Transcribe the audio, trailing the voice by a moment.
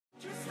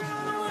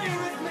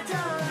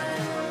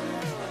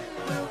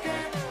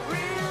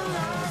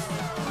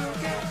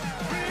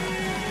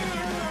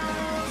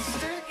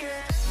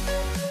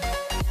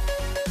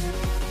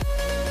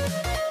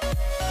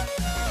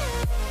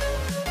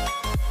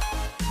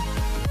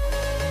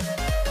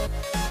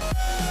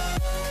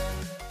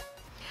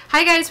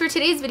Hi guys, for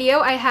today's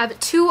video I have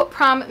two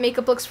prom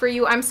makeup looks for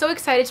you. I'm so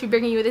excited to be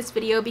bringing you this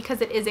video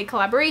because it is a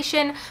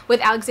collaboration with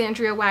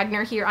Alexandria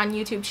Wagner here on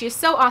YouTube. She is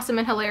so awesome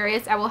and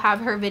hilarious. I will have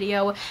her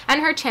video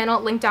and her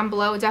channel linked down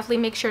below. Definitely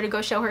make sure to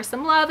go show her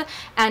some love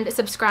and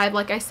subscribe.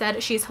 Like I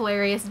said, she's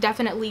hilarious.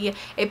 Definitely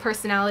a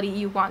personality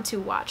you want to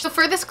watch. So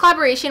for this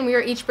collaboration, we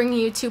are each bringing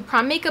you two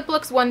prom makeup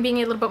looks, one being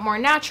a little bit more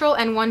natural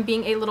and one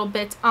being a little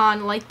bit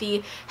on like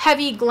the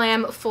heavy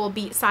glam full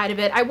beat side of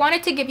it. I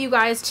wanted to give you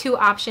guys two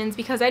options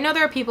because I know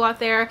there are people out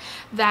there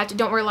that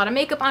don't wear a lot of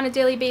makeup on a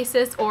daily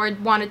basis or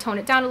want to tone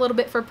it down a little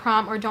bit for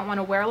prom or don't want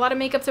to wear a lot of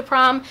makeup to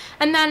prom.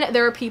 And then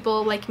there are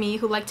people like me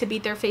who like to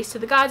beat their face to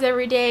the gods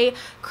every day,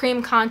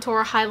 cream,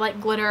 contour, highlight,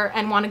 glitter,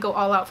 and want to go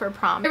all out for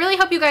prom. I really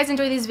hope you guys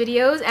enjoy these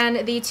videos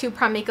and the two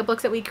prom makeup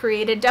looks that we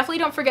created. Definitely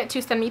don't forget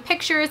to send me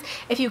pictures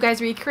if you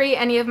guys recreate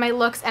any of my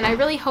looks, and I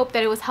really hope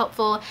that it was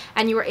helpful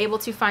and you were able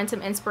to find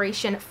some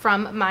inspiration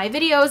from my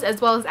videos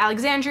as well as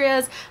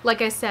Alexandria's.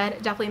 Like I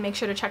said, definitely make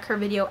sure to check her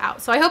video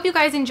out. So I hope you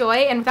guys enjoy,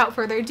 and without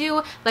further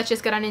ado, let's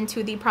just get on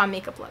into the prom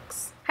makeup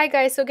looks. Hi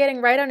guys, so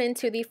getting right on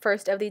into the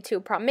first of the two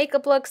prom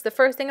makeup looks. The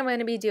first thing I'm going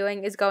to be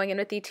doing is going in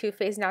with the Too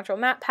Faced Natural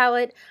Matte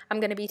Palette.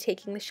 I'm going to be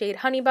taking the shade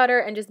Honey Butter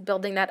and just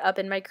building that up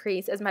in my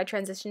crease as my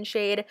transition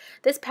shade.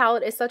 This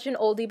palette is such an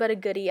oldie but a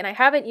goodie, and I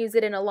haven't used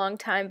it in a long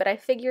time, but I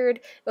figured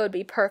it would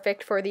be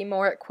perfect for the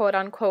more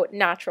quote-unquote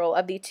natural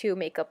of the two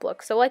makeup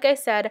looks. So like I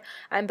said,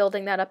 I'm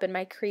building that up in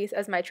my crease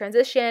as my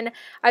transition.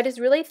 I just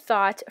really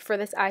thought for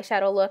this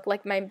eyeshadow look,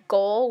 like my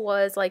goal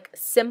was like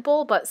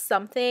simple but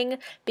something,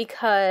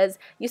 because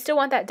you still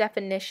want that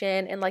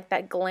definition and like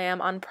that glam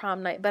on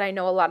prom night, but I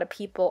know a lot of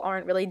people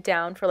aren't really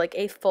down for like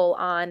a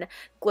full-on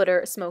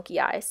glitter smoky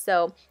eye.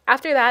 So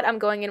after that, I'm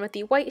going in with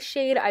the white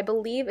shade. I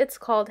believe it's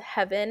called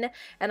Heaven,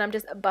 and I'm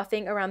just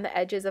buffing around the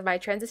edges of my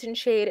transition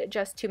shade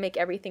just to make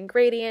everything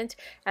gradient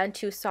and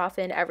to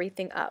soften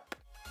everything up.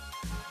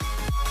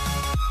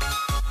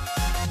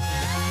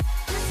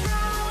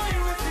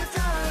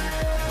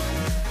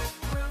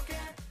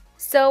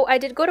 So I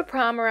did go to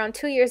prom around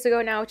 2 years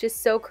ago now, which is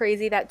so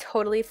crazy. That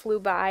totally flew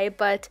by.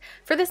 But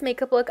for this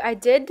makeup look, I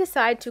did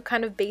decide to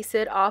kind of base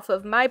it off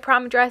of my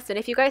prom dress. And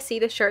if you guys see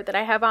the shirt that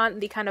I have on,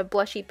 the kind of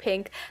blushy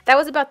pink, that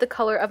was about the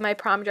color of my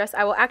prom dress.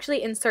 I will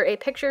actually insert a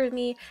picture of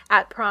me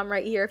at prom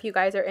right here if you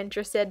guys are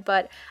interested.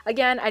 But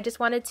again, I just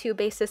wanted to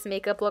base this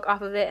makeup look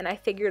off of it, and I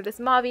figured this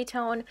mauve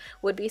tone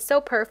would be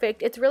so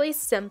perfect. It's really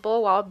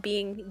simple while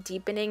being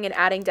deepening and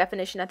adding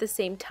definition at the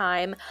same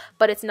time,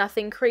 but it's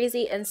nothing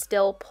crazy and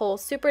still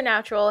pulls super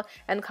natural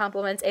and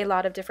complements a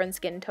lot of different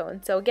skin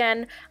tones. So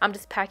again, I'm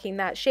just packing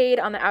that shade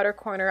on the outer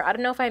corner. I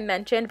don't know if I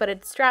mentioned, but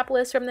it's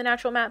strapless from the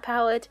Natural Matte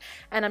Palette,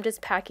 and I'm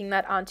just packing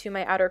that onto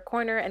my outer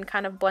corner and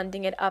kind of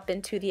blending it up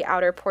into the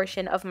outer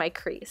portion of my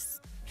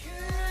crease.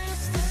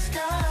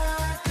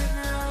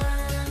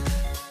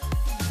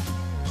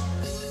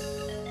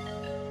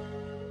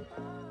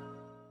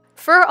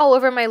 For all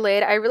over my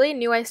lid, I really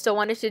knew I still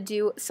wanted to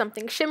do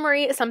something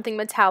shimmery, something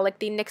metallic.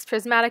 The NYX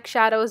Prismatic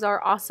shadows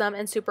are awesome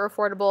and super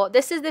affordable.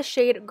 This is the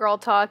shade Girl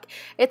Talk.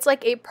 It's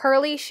like a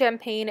pearly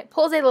champagne. It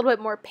pulls a little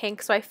bit more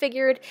pink, so I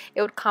figured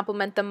it would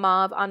complement the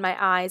mauve on my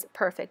eyes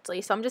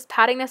perfectly. So I'm just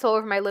patting this all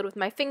over my lid with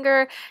my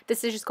finger.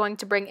 This is just going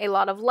to bring a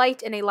lot of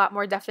light and a lot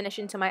more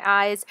definition to my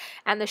eyes,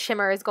 and the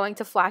shimmer is going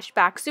to flash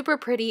back super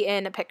pretty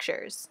in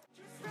pictures.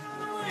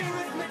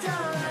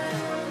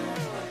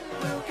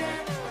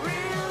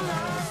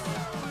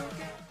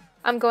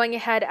 I'm going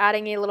ahead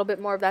adding a little bit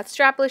more of that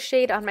strapless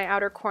shade on my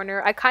outer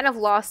corner. I kind of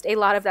lost a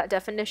lot of that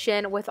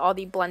definition with all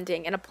the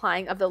blending and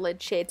applying of the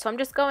lid shade. So I'm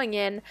just going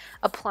in,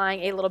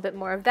 applying a little bit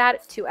more of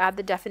that to add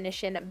the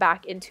definition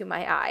back into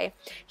my eye.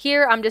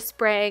 Here I'm just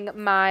spraying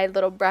my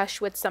little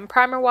brush with some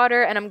primer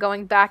water, and I'm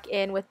going back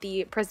in with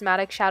the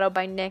Prismatic Shadow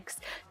by NYX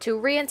to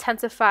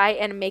re-intensify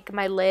and make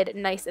my lid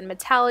nice and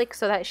metallic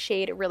so that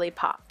shade really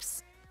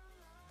pops.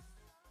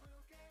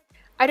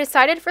 I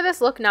decided for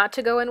this look not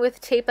to go in with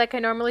tape like I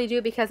normally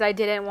do because I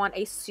didn't want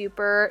a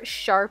super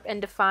sharp and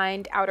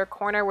defined outer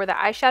corner where the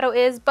eyeshadow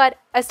is, but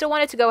I still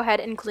wanted to go ahead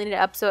and clean it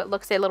up so it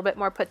looks a little bit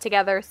more put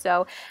together.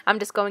 So I'm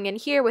just going in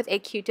here with a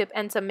Q-tip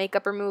and some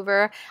makeup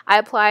remover. I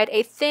applied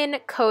a thin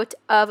coat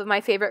of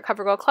my favorite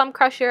CoverGirl Clump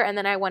Crusher, and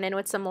then I went in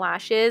with some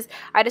lashes.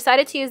 I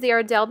decided to use the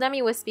Ardell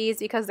Demi Wispies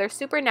because they're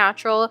super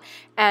natural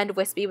and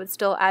wispy but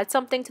still add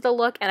something to the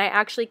look, and I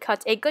actually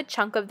cut a good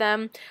chunk of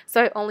them,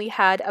 so I only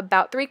had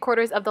about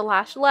 3/4 of the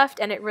lash left,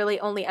 and it really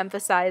only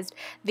emphasized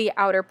the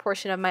outer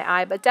portion of my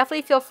eye. But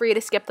definitely feel free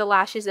to skip the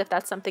lashes if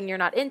that's something you're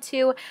not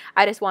into.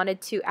 I just wanted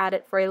to add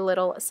it for a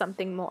little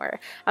something more.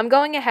 I'm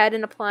going ahead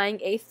and applying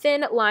a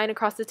thin line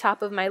across the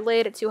top of my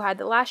lid to hide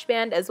the lash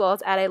band, as well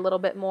as add a little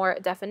bit more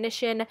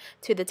definition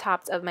to the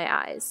tops of my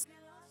eyes.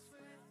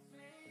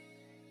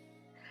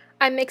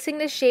 I'm mixing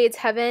the shades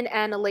Heaven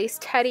and Lace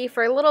Teddy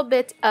for a little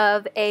bit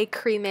of a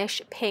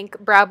creamish pink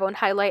brow bone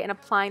highlight and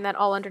applying that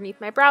all underneath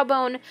my brow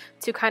bone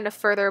to kind of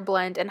further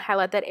blend and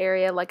highlight that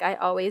area like I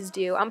always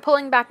do. I'm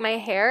pulling back my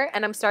hair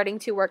and I'm starting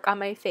to work on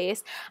my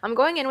face. I'm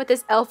going in with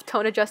this e.l.f.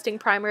 tone adjusting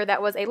primer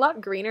that was a lot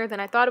greener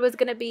than I thought it was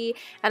going to be,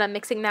 and I'm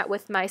mixing that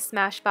with my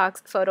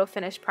Smashbox Photo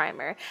Finish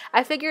Primer.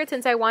 I figured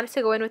since I wanted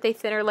to go in with a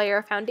thinner layer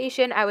of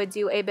foundation, I would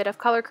do a bit of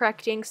color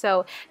correcting,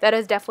 so that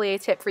is definitely a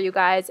tip for you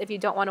guys. If you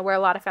don't want to wear a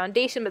lot of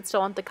foundation but still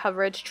want the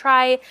coverage,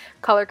 try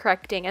color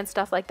correcting and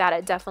stuff like that.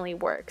 It definitely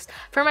works.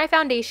 For my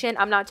foundation,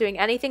 I'm not doing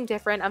anything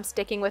different. I'm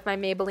sticking with my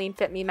Maybelline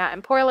Fit Me Matte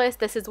and Poreless.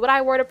 This is what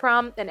I wore to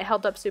prom and it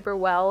held up super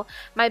well.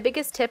 My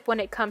biggest tip when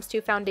it comes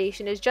to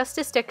foundation is just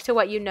to stick to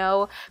what you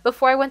know.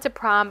 Before I went to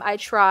prom, I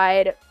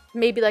tried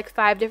maybe like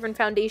 5 different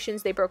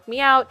foundations. They broke me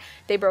out.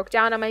 They broke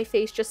down on my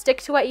face. Just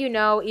stick to what you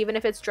know, even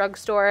if it's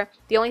drugstore.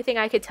 The only thing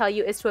I could tell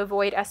you is to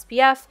avoid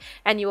SPF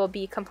and you will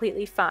be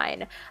completely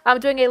fine. I'm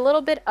doing a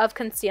little bit of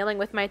concealing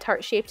with my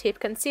Tarte Shape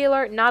Tape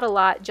Concealer. Not a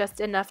lot, just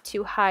enough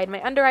to hide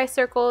my under eye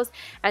circles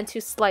and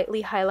to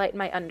slightly highlight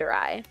my under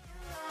eye.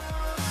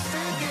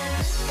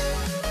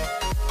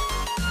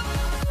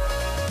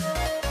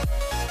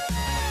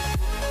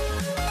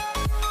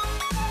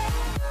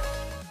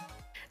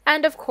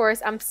 And of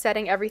course, I'm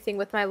setting everything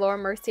with my Laura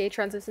Mercier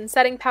Translucent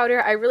Setting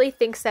Powder. I really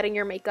think setting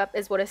your makeup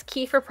is what is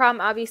key for prom,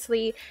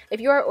 obviously.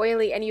 If you are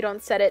oily and you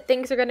don't set it,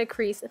 things are going to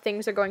crease,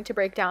 things are going to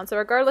break down. So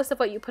regardless of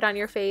what you put on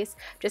your face,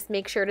 just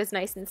make sure it is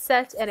nice and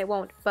set and it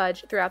won't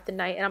budge throughout the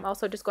night. And I'm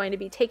also just going to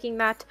be taking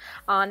that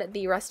on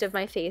the rest of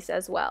my face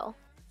as well.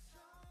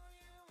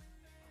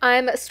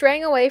 I'm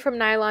straying away from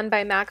Nylon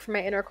by MAC for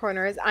my inner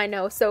corners. I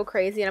know, so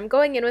crazy. And I'm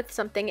going in with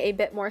something a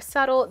bit more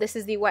subtle. This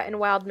is the Wet n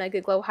Wild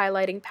Mega Glow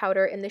Highlighting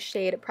Powder in the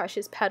shade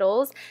Precious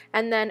Petals.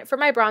 And then for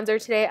my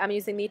bronzer today, I'm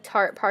using the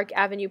Tarte Park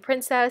Avenue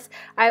Princess.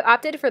 I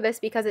opted for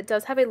this because it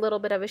does have a little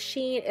bit of a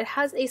sheen. It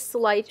has a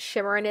slight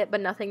shimmer in it,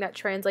 but nothing that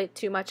translates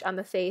too much on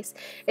the face.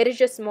 It is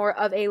just more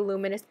of a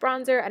luminous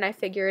bronzer, and I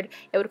figured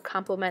it would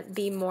complement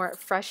the more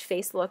fresh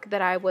face look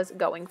that I was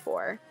going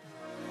for.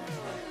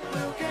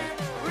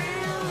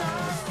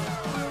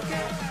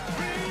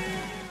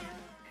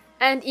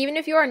 And even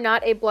if you are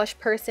not a blush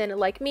person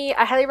like me,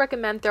 I highly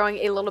recommend throwing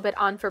a little bit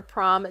on for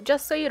prom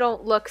just so you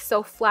don't look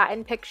so flat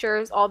in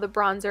pictures. All the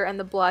bronzer and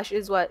the blush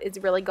is what is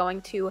really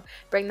going to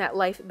bring that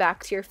life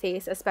back to your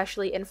face,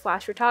 especially in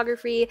flash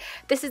photography.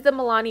 This is the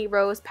Milani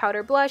Rose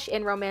Powder Blush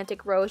in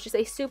Romantic Rose, just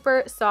a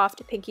super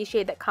soft pinky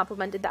shade that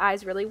complemented the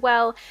eyes really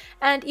well.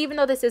 And even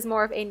though this is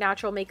more of a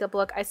natural makeup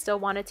look, I still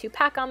wanted to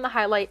pack on the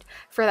highlight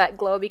for that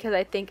glow because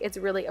I think it's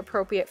really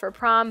appropriate for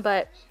prom.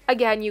 But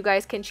again, you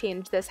guys can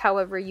change this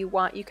however you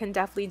want. You can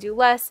definitely do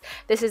less.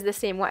 This is the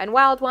same Wet n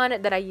Wild one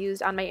that I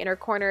used on my inner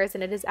corners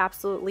and it is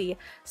absolutely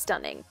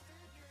stunning.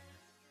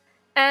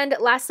 And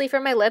lastly, for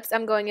my lips,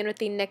 I'm going in with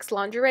the NYX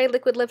Lingerie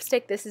Liquid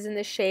Lipstick. This is in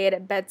the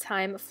shade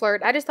Bedtime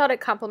Flirt. I just thought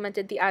it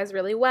complemented the eyes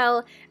really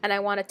well, and I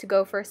wanted to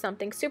go for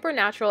something super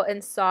natural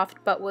and soft,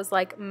 but was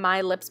like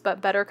my lips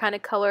but better kind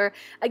of color.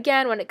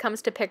 Again, when it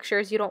comes to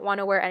pictures, you don't want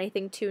to wear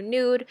anything too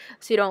nude,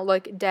 so you don't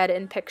look dead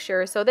in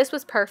pictures. So this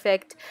was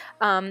perfect,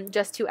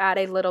 just to add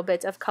a little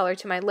bit of color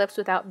to my lips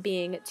without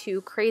being too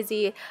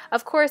crazy.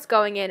 Of course,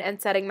 going in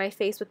and setting my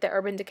face with the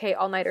Urban Decay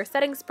All Nighter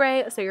Setting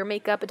Spray, so your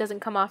makeup doesn't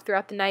come off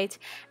throughout the night,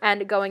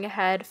 and going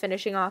ahead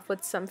finishing off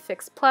with some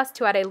Fix Plus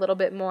to add a little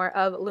bit more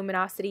of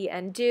luminosity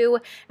and dew,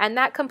 and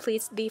that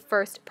completes the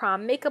first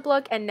prom makeup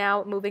look. And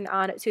now moving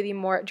on to the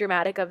more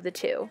dramatic of the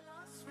two.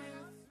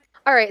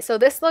 Alright, so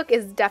this look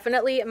is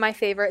definitely my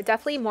favorite,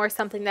 definitely more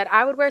something that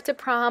I would wear to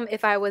prom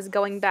if I was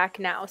going back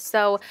now.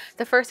 So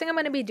the first thing I'm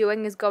going to be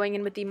doing is going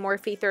in with the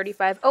Morphe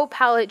 35O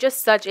palette,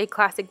 just such a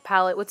classic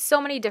palette with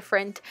so many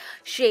different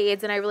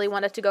shades, and I really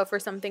wanted to go for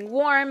something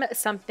warm,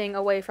 something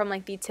away from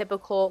like the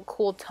typical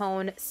cool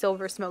tone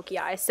silver smoky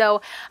eye.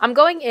 So I'm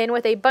going in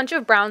with a bunch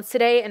of browns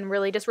today and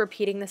really just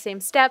repeating the same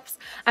steps.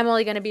 I'm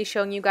only going to be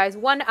showing you guys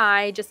one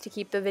eye just to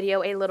keep the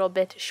video a little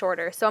bit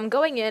shorter. So I'm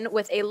going in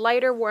with a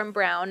lighter warm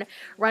brown,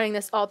 running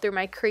this all through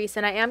my crease,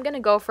 and I am going to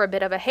go for a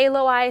bit of a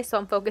halo eye, so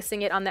I'm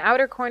focusing it on the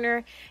outer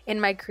corner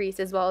in my crease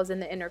as well as in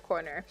the inner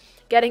corner.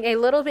 Getting a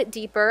little bit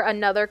deeper,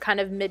 another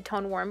kind of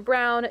mid-tone warm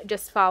brown,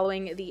 just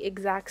following the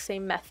exact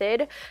same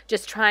method,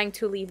 just trying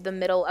to leave the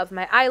middle of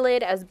my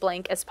eyelid as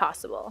blank as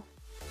possible.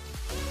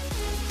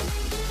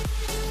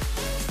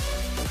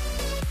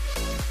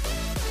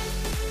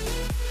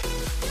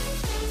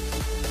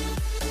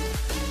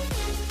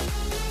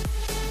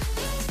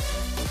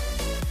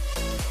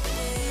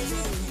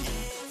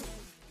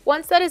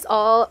 Once that is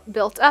all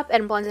built up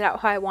and blended out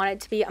how I want it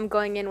to be, I'm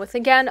going in with,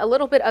 again, a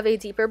little bit of a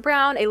deeper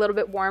brown, a little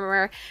bit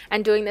warmer,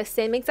 and doing the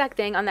same exact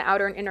thing on the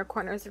outer and inner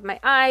corners of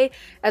my eye,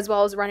 as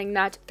well as running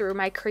that through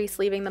my crease,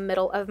 leaving the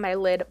middle of my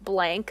lid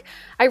blank.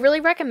 I really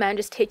recommend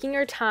just taking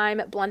your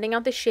time, blending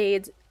out the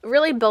shades,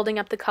 really building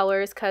up the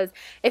colors, because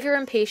if you're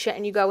impatient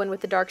and you go in with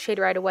the dark shade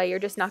right away, you're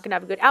just not going to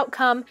have a good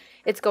outcome.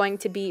 It's going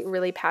to be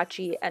really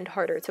patchy and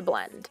harder to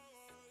blend.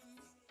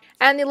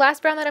 And the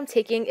last brown that I'm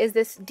taking is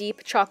this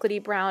deep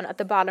chocolatey brown at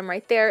the bottom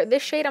right there.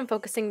 This shade I'm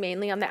focusing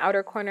mainly on the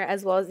outer corner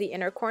as well as the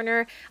inner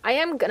corner. I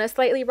am gonna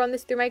slightly run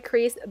this through my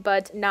crease,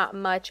 but not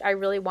much. I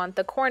really want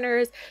the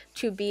corners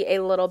to be a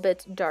little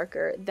bit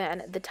darker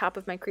than the top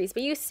of my crease.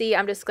 But you see,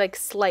 I'm just like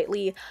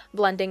slightly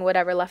blending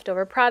whatever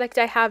leftover product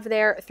I have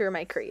there through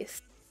my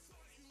crease.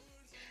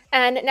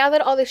 And now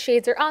that all the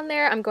shades are on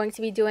there, I'm going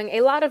to be doing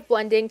a lot of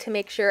blending to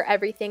make sure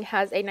everything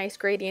has a nice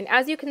gradient.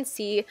 As you can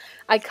see,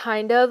 I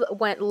kind of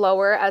went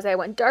lower as I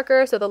went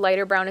darker, so the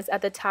lighter brown is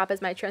at the top as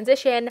my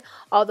transition,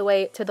 all the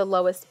way to the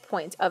lowest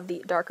point of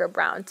the darker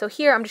brown. So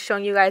here I'm just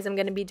showing you guys I'm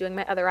going to be doing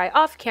my other eye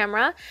off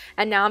camera,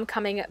 and now I'm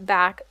coming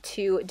back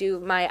to do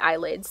my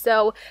eyelids.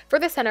 So for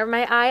the center of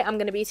my eye, I'm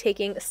going to be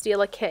taking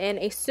Steal a Kitten,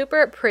 a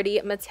super pretty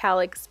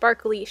metallic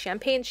sparkly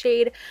champagne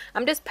shade.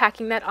 I'm just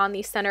packing that on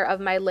the center of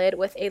my lid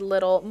with a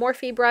little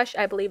Morphe brush.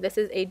 I believe this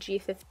is a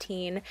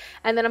G15,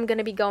 and then I'm going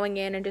to be going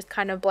in and just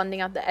kind of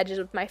blending out the edges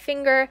with my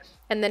finger,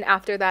 and then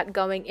after that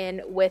going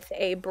in with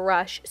a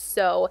brush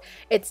so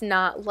it's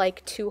not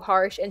like too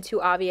harsh and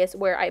too obvious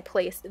where I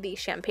place the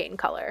champagne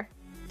color.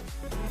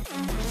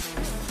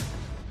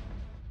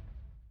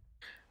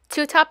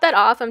 To top that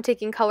off, I'm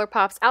taking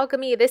ColourPop's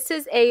Alchemy. This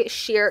is a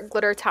sheer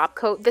glitter top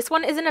coat. This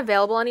one isn't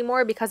available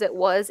anymore because it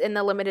was in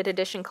the limited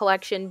edition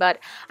collection, but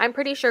I'm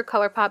pretty sure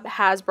ColourPop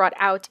has brought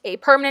out a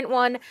permanent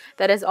one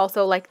that is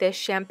also like this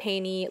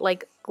champagne-y,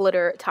 like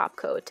glitter top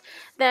coat.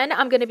 Then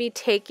I'm going to be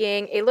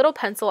taking a little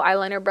pencil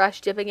eyeliner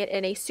brush, dipping it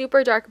in a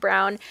super dark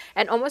brown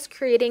and almost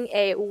creating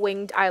a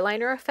winged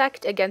eyeliner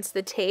effect against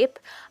the tape,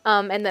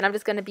 and then I'm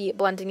just going to be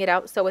blending it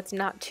out so it's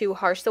not too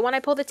harsh. So when I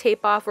pull the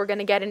tape off, we're going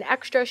to get an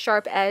extra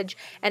sharp edge,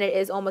 and it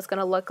is almost going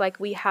to look like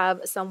we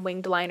have some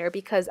winged liner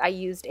because I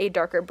used a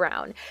darker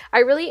brown. I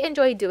really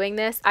enjoy doing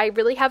this. I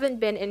really haven't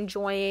been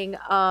enjoying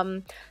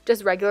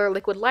just regular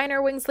liquid liner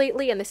wings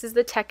lately, and this is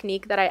the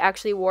technique that I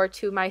actually wore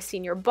to my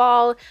senior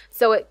ball.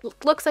 So it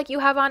looks like you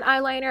have on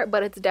eyeliner,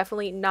 but it's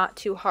definitely not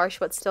too harsh,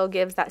 but still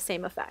gives that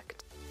same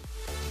effect.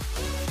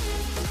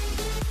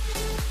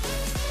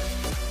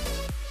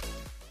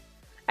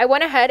 I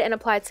went ahead and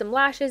applied some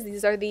lashes.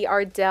 These are the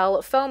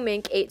Ardell Faux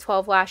Mink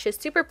 812 lashes.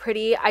 Super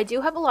pretty. I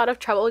do have a lot of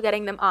trouble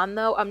getting them on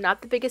though. I'm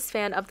not the biggest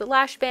fan of the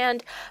lash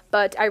band,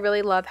 but I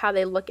really love how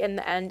they look in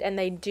the end, and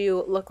they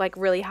do look like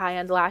really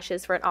high-end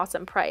lashes for an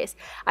awesome price.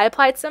 I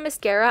applied some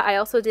mascara. I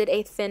also did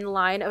a thin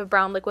line of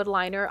brown liquid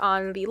liner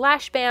on the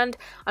lash band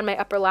on my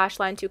upper lash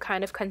line to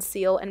kind of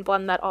conceal and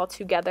blend that all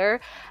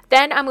together.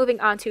 Then I'm moving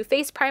on to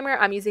face primer.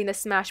 I'm using the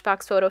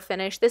Smashbox Photo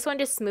Finish. This one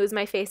just smooths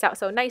my face out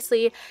so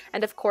nicely,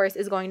 and of course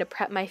is going to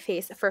prep my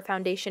face for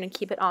foundation and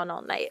keep it on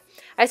all night.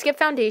 I skipped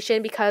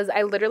foundation because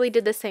I literally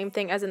did the same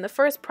thing as in the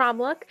first prom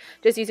look,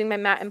 just using my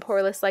matte and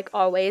poreless like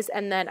always,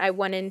 and then I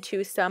went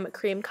into some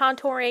cream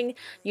contouring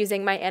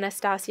using my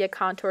Anastasia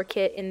contour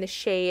kit in the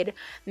shade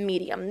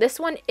medium. This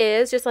one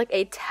is just like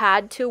a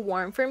tad too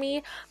warm for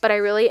me, but I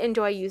really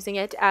enjoy using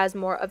it as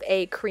more of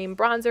a cream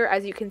bronzer.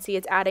 As you can see,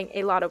 it's adding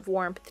a lot of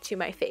warmth to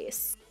my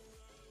face.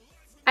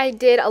 I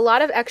did a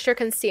lot of extra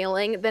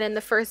concealing than in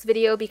the first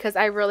video because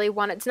I really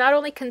wanted to not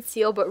only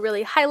conceal but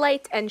really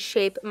highlight and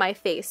shape my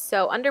face.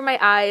 So under my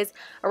eyes,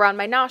 around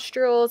my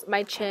nostrils,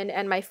 my chin,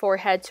 and my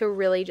forehead to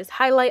really just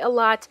highlight a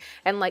lot,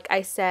 and like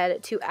I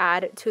said, to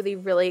add to the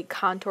really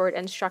contoured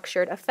and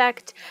structured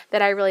effect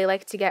that I really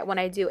like to get when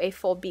I do a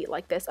full beat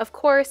like this. Of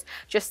course,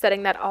 just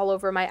setting that all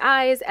over my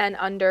eyes and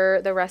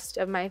under the rest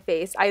of my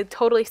face. I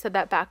totally said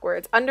that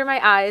backwards. Under my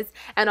eyes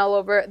and all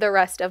over the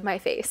rest of my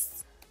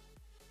face.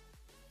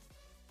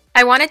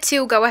 I wanted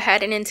to go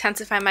ahead and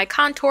intensify my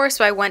contour,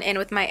 so I went in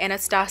with my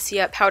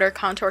Anastasia powder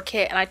contour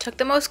kit, and I took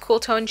the most cool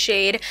tone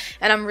shade,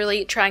 and I'm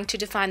really trying to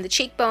define the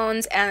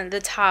cheekbones and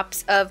the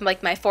tops of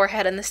like my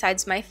forehead and the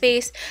sides of my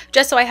face,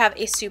 just so I have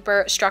a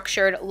super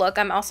structured look.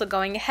 I'm also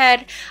going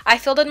ahead, I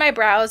filled in my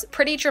brows,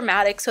 pretty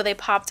dramatic, so they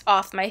popped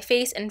off my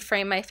face and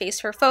framed my face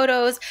for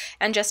photos,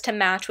 and just to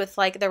match with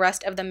like the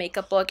rest of the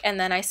makeup look, and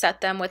then I set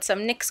them with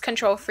some NYX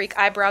Control Freak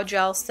eyebrow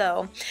gel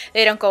so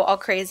they don't go all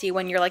crazy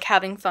when you're like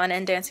having fun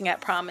and dancing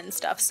at prom and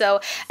stuff.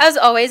 So as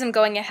always, I'm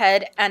going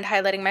ahead and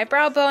highlighting my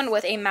brow bone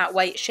with a matte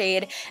white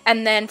shade,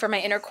 and then for my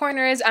inner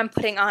corners, I'm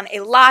putting on a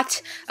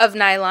lot of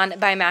Nylon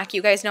by MAC.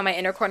 You guys know my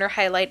inner corner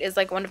highlight is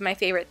like one of my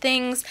favorite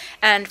things,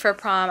 and for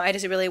prom, I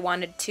just really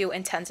wanted to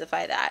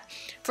intensify that.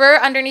 For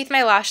underneath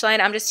my lash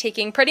line, I'm just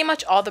taking pretty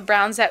much all the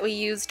browns that we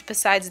used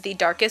besides the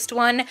darkest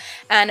one,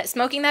 and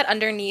smoking that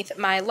underneath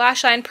my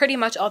lash line pretty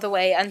much all the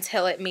way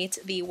until it meets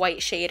the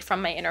white shade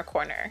from my inner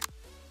corner.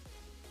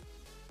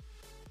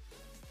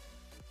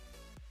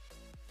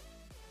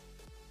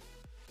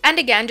 And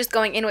again, just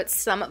going in with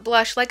some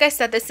blush. Like I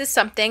said, this is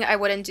something I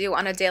wouldn't do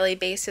on a daily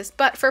basis,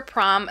 but for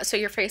prom, so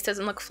your face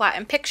doesn't look flat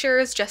in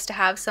pictures, just to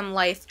have some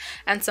life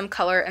and some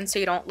color, and so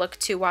you don't look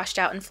too washed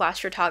out in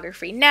flash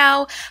photography.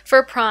 Now,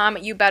 for prom,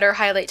 you better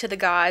highlight to the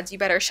gods. You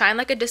better shine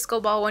like a disco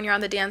ball when you're on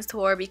the dance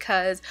floor,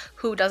 because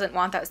who doesn't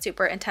want that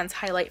super intense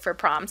highlight for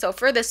prom? So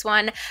for this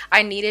one,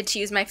 I needed to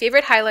use my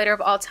favorite highlighter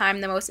of all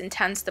time, the most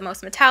intense, the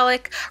most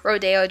metallic,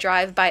 Rodeo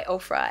Drive by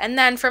Ofra. And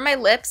then for my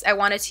lips, I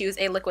wanted to use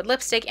a liquid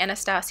lipstick,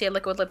 Anastasia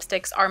liquid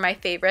lipsticks are my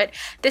favorite.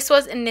 This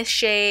was in this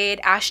shade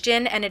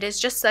Ashton, and it is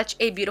just such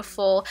a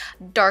beautiful,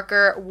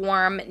 darker,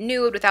 warm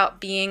nude without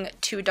being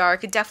too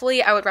dark.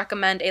 Definitely, I would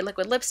recommend a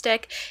liquid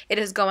lipstick. It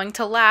is going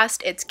to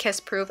last, it's kiss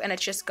proof, and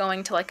it's just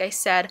going to, like I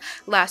said,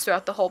 last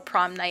throughout the whole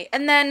prom night.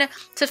 And then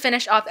to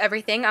finish off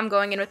everything, I'm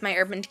going in with my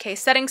Urban Decay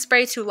setting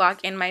spray to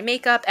lock in my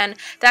makeup, and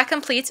that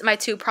completes my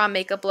 2 prom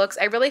makeup looks.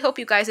 I really hope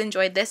you guys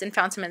enjoyed this and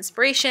found some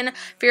inspiration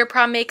for your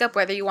prom makeup,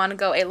 whether you want to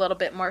go a little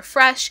bit more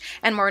fresh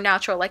and more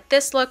natural like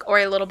this look, or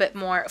a little bit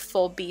more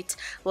full beat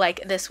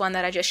like this one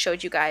that I just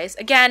showed you guys.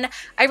 Again,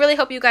 I really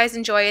hope you guys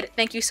enjoyed.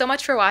 Thank you so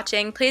much for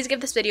watching. Please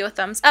give this video a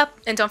thumbs up,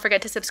 and don't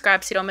forget to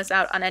subscribe so you don't miss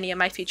out on any of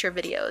my future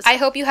videos. I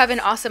hope you have an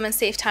awesome and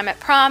safe time at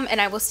prom, and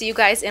I will see you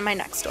guys in my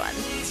next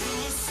one.